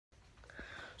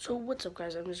So what's up,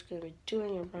 guys? I'm just gonna be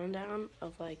doing a rundown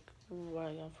of like what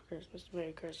I got for Christmas.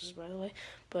 Merry Christmas, by the way.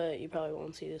 But you probably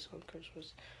won't see this on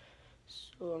Christmas,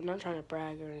 so I'm not trying to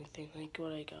brag or anything like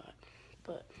what I got,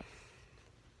 but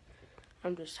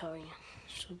I'm just telling you.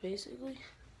 So basically,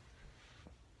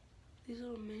 these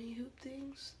little mini hoop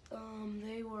things,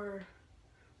 they were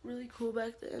really cool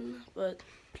back then, but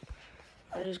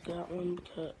I just got one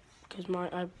because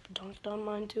I dunked on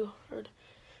mine too hard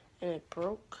and it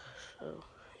broke. So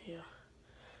yeah.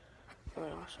 I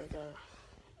also got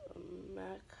a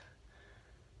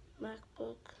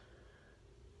MacBook.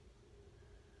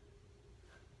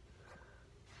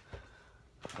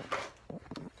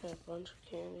 Got a bunch of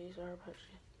candies.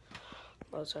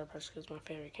 Sour Patch is my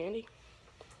favorite candy.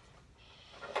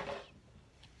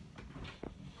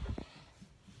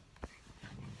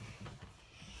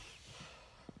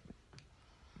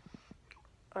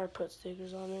 I put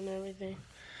stickers on it and everything.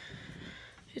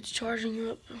 It's charging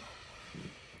up.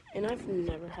 And I've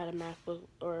never had a MacBook,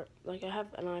 or like I have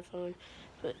an iPhone,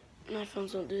 but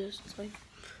iPhones don't do this. It's like,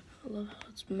 I love how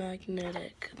it's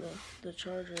magnetic. The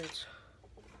charger,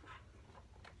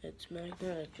 it's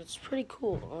magnetic. It's pretty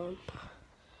cool.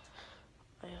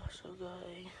 I also got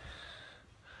a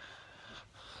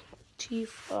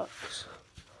T-Fox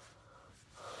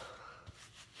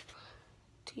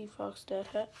dad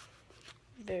hat.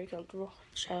 Very comfortable.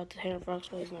 Shout out to Tanner Fox,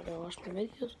 but he's not gonna watch my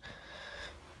videos.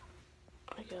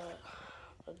 I got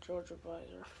a Georgia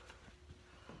visor.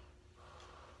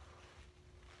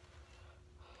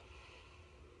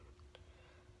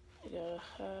 I got a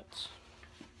hat.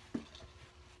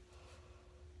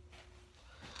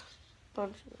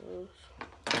 Bunch of those.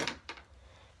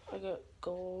 I got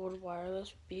gold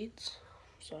wireless beads.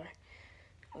 Sorry.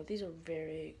 These are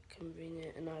very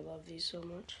convenient and I love these so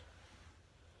much.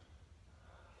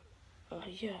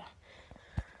 Yeah.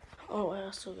 Oh, I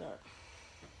also got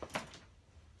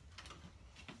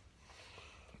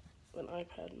an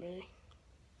iPad mini.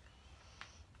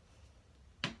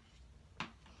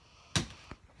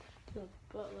 The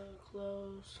butler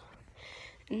clothes.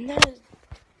 And that is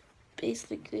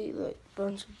basically like a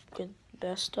bunch of good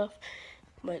best stuff.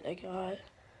 But I got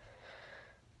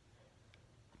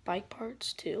bike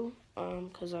parts too,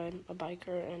 because I'm a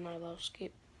biker and I love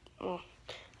I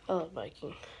love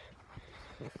biking.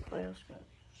 I also got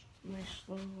nice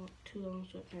two long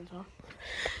sweatpants on.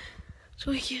 So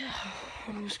yeah,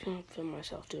 I'm just gonna film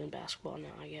myself doing basketball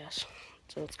now, I guess.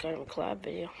 So it's kind of a collab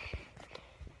video.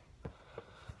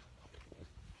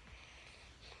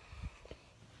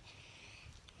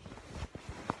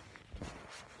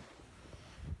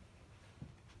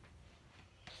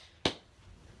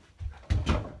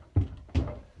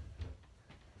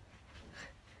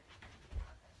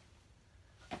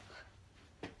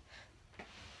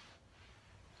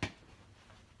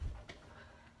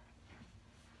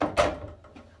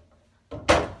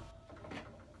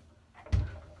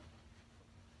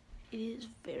 It is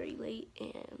very late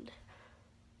and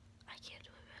I can't do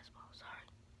a basketball,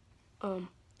 sorry.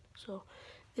 So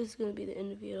this is gonna be the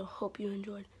end of the video. Hope you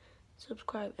enjoyed.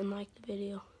 Subscribe and like the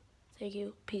video. Thank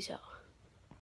you. Peace out.